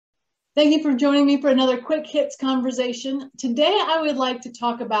Thank you for joining me for another quick hits conversation. Today, I would like to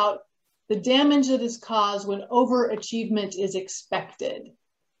talk about the damage that is caused when overachievement is expected.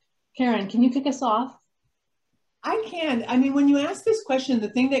 Karen, can you kick us off? I can. I mean, when you ask this question, the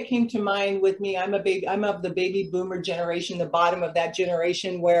thing that came to mind with me, I'm of the baby boomer generation, the bottom of that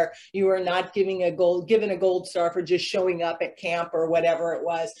generation where you are not given a gold star for just showing up at camp or whatever it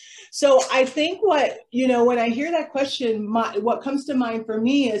was. So I think when I hear that question, what comes to mind for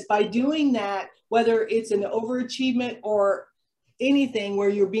me is by doing that, whether it's an overachievement or anything where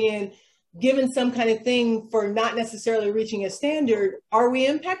you're being given some kind of thing for not necessarily reaching a standard, are we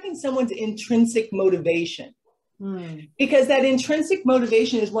impacting someone's intrinsic motivation? Because that intrinsic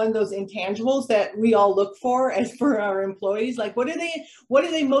motivation is one of those intangibles that we all look for as for our employees. Like, what are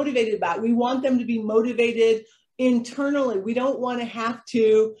they motivated about? We want them to be motivated internally. We don't want to have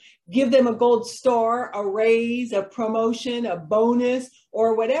to give them a gold star, a raise, a promotion, a bonus,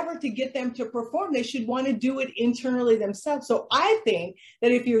 or whatever to get them to perform. They should want to do it internally themselves. So I think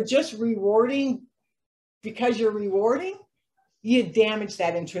that if you're just rewarding because you're rewarding, you damage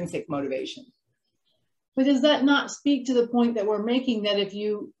that intrinsic motivation. But does that not speak to the point that we're making, that if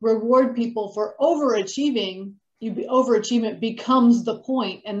you reward people for overachieving, overachievement becomes the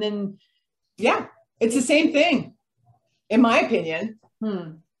point, and then... Yeah, it's the same thing, in my opinion.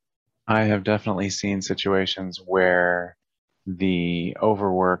 I have definitely seen situations where the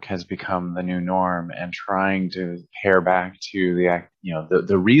overwork has become the new norm, and trying to pare back to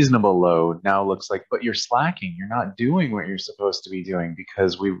the reasonable load now looks like, but you're slacking. You're not doing what you're supposed to be doing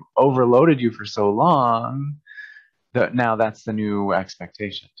because we've overloaded you for so long that now that's the new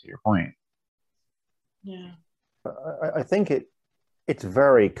expectation, to your point. Yeah. I think it's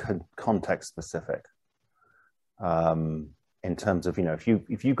very context specific. In terms of,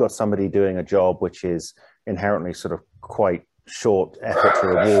 if you've got somebody doing a job which is inherently sort of quite short effort to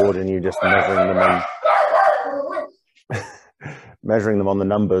reward, and you're just measuring them on the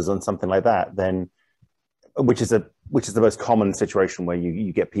numbers on something like that, then which is the most common situation where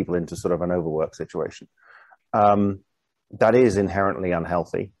you get people into sort of an overwork situation. That is inherently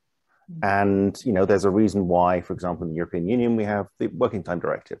unhealthy. And there's a reason why, for example, in the European Union we have the Working Time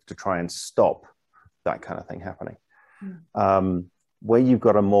Directive to try and stop that kind of thing happening. Where you've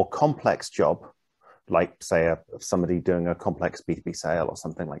got a more complex job, like say somebody doing a complex B2B sale or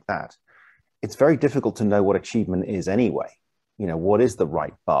something like that, it's very difficult to know what achievement is anyway. What is the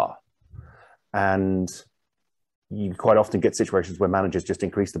right bar? And you quite often get situations where managers just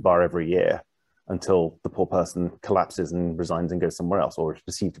increase the bar every year until the poor person collapses and resigns and goes somewhere else, or is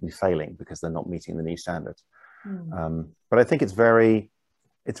perceived to be failing because they're not meeting the new standards. But I think it's very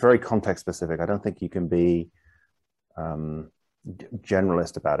context specific. I don't think you can be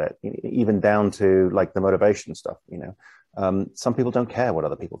generalist about it, even down to like the motivation stuff. Some people don't care what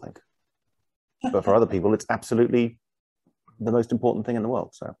other people think, but for other people it's absolutely the most important thing in the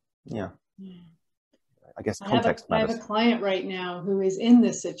world. So yeah, I guess context matters. I have a client right now who is in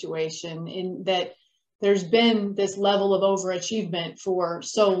this situation, in that there's been this level of overachievement for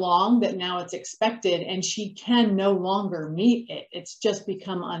so long that now it's expected, and she can no longer meet it. It's just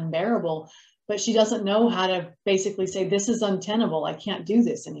become unbearable. But she doesn't know how to basically say, this is untenable. I can't do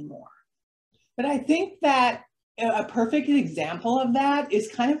this anymore. But I think that a perfect example of that is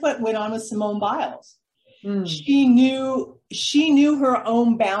kind of what went on with Simone Biles. She knew her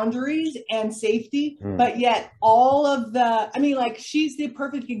own boundaries and safety, but yet she's the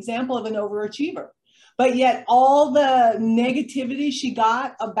perfect example of an overachiever. But yet all the negativity she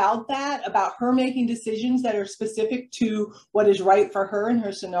got about her making decisions that are specific to what is right for her in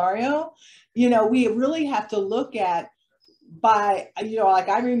her scenario, we really have to look at like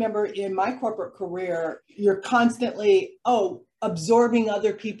I remember in my corporate career, you're constantly, absorbing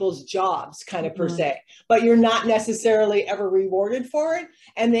other people's jobs kind of per se, but you're not necessarily ever rewarded for it.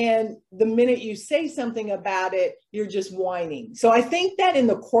 And then the minute you say something about it, you're just whining. So I think that in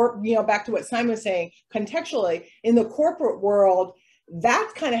the back to what Simon was saying, contextually in the corporate world,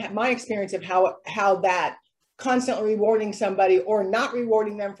 that's kind of my experience of how that constantly rewarding somebody or not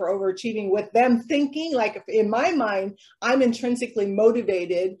rewarding them for overachieving, with them thinking like, in my mind, I'm intrinsically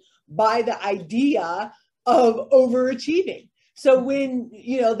motivated by the idea of overachieving. So when,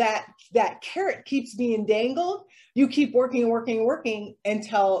 that carrot keeps being dangled, you keep working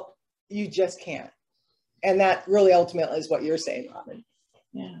until you just can't. And that really ultimately is what you're saying, Robin.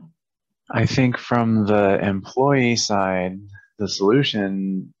 Yeah. I think from the employee side, the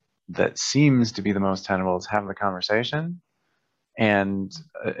solution that seems to be the most tenable is have the conversation, and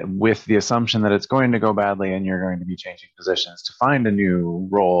with the assumption that it's going to go badly and you're going to be changing positions to find a new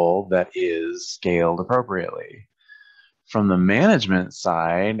role that is scaled appropriately. From the management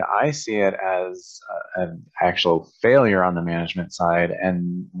side, I see it as an actual failure on the management side.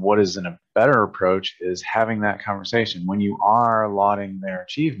 And what is a better approach is having that conversation. When you are lauding their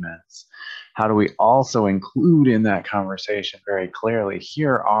achievements, how do we also include in that conversation very clearly,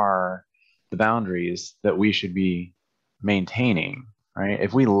 here are the boundaries that we should be maintaining, right?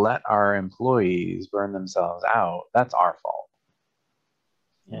 If we let our employees burn themselves out, that's our fault.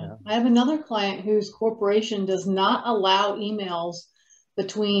 Yeah. I have another client whose corporation does not allow emails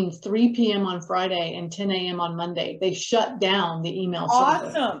between 3 p.m. on Friday and 10 a.m. on Monday. They shut down the email server.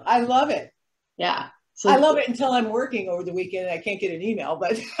 Awesome. I love it. Yeah. So I love it until I'm working over the weekend and I can't get an email,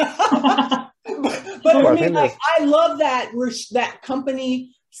 but I mean, like, I love that we're that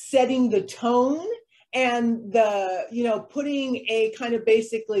company setting the tone and the, you know, putting a kind of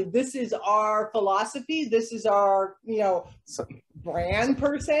basically, this is our philosophy, this is our, you know, brand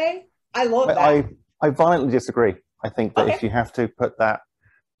per se. I love that. I violently disagree. I think that if you have to put that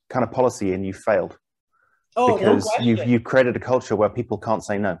kind of policy in, you failed. Oh, because no you've created a culture where people can't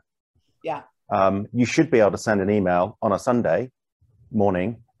say no. Yeah. You should be able to send an email on a Sunday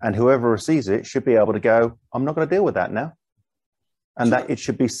morning, and whoever receives it should be able to go, I'm not going to deal with that now. And that it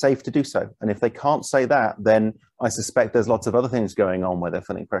should be safe to do so. And if they can't say that, then I suspect there's lots of other things going on where they're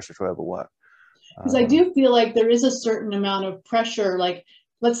feeling pressure to overwork. Because I do feel like there is a certain amount of pressure. Like,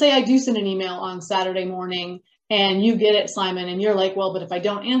 let's say I do send an email on Saturday morning and you get it, Simon, and you're like, well, but if I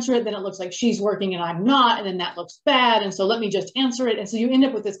don't answer it, then it looks like she's working and I'm not, and then that looks bad. And so let me just answer it. And so you end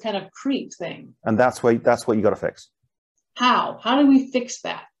up with this kind of creep thing. And that's what you got to fix. How do we fix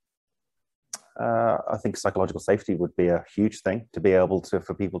that? I think psychological safety would be a huge thing, to be able to,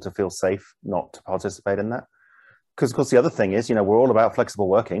 for people to feel safe not to participate in that. Because of course the other thing is, you know, we're all about flexible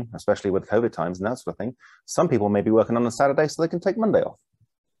working, especially with COVID times and that sort of thing. Some people may be working on a Saturday so they can take Monday off.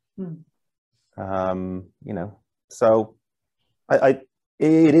 You know, so it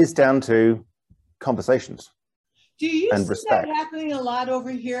is down to conversations. Do you see respect. that happening a lot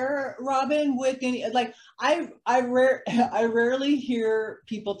over here, Robin? With any, like, I rarely hear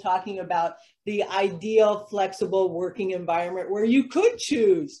people talking about the ideal flexible working environment where you could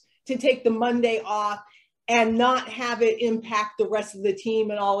choose to take the Monday off and not have it impact the rest of the team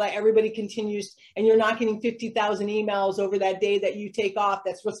and all that. Everybody continues, and you're not getting 50,000 emails over that day that you take off.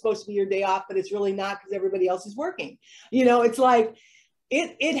 That's what's supposed to be your day off, but it's really not because everybody else is working. You know, it's like,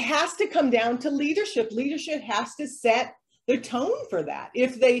 it has to come down to leadership. Leadership has to set the tone for that.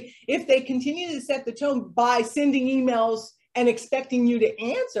 If they continue to set the tone by sending emails and expecting you to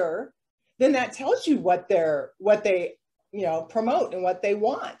answer, then that tells you what they, you know, promote and what they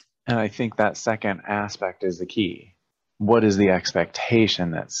want. And I think that second aspect is the key. What is the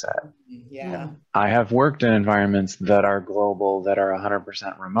expectation that's set? Yeah. I have worked in environments that are global, that are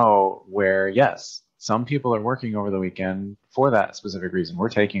 100% remote, where yes, some people are working over the weekend for that specific reason. We're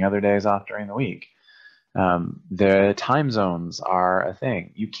taking other days off during the week. The time zones are a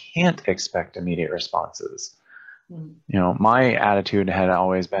thing. You can't expect immediate responses. You know, my attitude had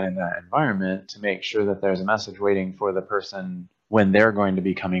always been in that environment to make sure that there's a message waiting for the person when they're going to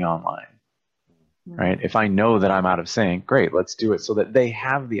be coming online, right? If I know that I'm out of sync, great, let's do it so that they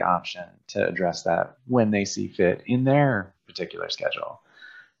have the option to address that when they see fit in their particular schedule.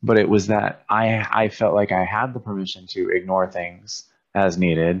 But it was that I felt like I had the permission to ignore things as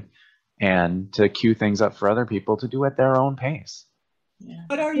needed and to queue things up for other people to do at their own pace. Yeah.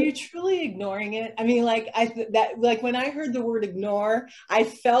 But are you truly ignoring it? I mean, like like when I heard the word ignore, I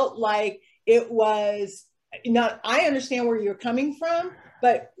felt like it was not, I understand where you're coming from,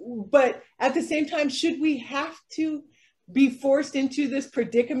 but at the same time, should we have to be forced into this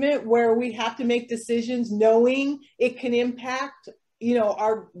predicament where we have to make decisions knowing it can impact, you know,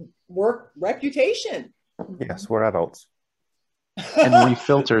 our work reputation? Yes, we're adults. And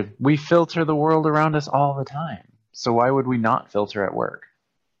we filter the world around us all the time. So why would we not filter at work?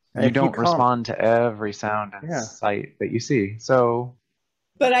 You don't respond to every sound and sight that you see. So,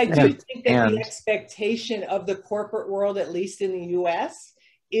 but I do think that the expectation of the corporate world, at least in the US,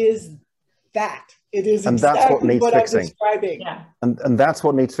 is that it is and exactly that's what needs fixing. I'm describing. Yeah. And that's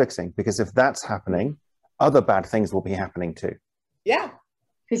what needs fixing, because if that's happening, other bad things will be happening too. Yeah.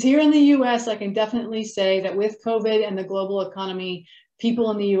 Because here in the US, I can definitely say that with COVID and the global economy,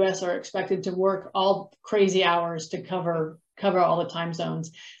 people in the US are expected to work all crazy hours to cover all the time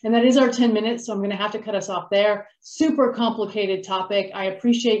zones. And that is our 10 minutes. So I'm going to have to cut us off there. Super complicated topic. I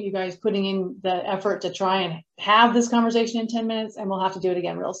appreciate you guys putting in the effort to try and have this conversation in 10 minutes, and we'll have to do it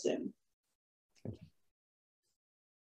again real soon.